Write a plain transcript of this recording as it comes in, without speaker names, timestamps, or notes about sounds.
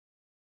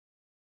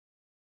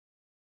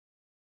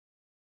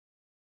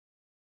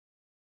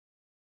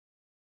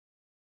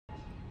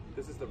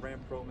This is the RAM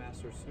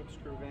ProMaster Snoeks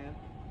crew van,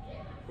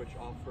 which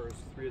offers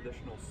 3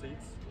 additional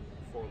seats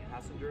for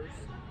passengers.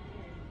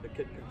 The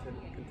kit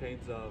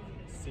contains of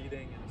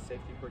seating and a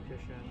safety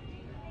partition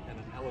and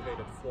an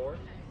elevated floor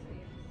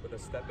with a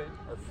step-in.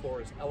 Our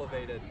floor is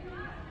elevated,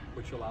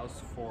 which allows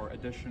for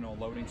additional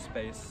loading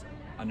space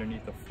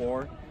underneath the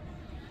floor.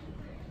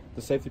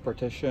 The safety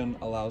partition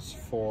allows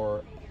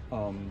for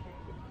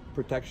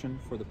protection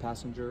for the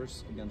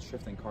passengers against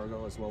shifting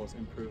cargo, as well as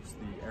improves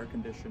the air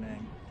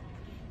conditioning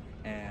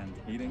and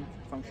heating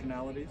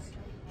functionalities.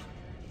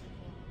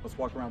 Let's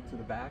walk around to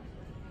the back.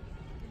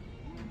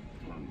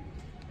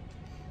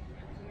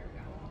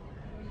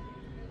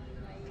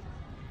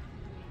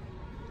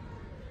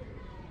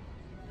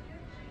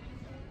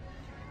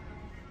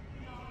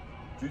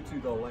 Due to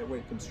the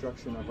lightweight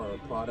construction of our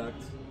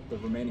product, the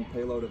remaining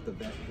payload of the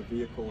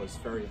vehicle is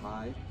very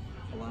high,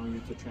 allowing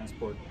you to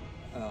transport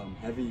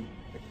heavy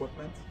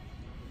equipment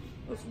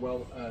as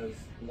well as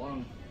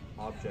long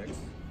objects,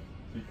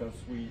 because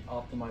we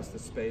optimize the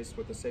space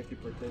with the safety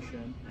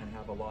partition and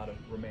have a lot of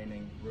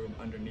remaining room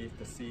underneath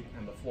the seat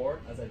and the floor,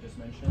 as I just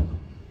mentioned.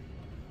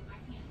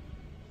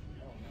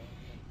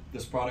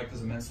 This product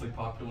is immensely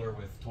popular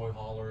with toy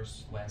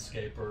haulers,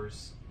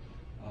 landscapers,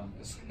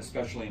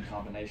 especially in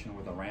combination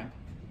with a ramp.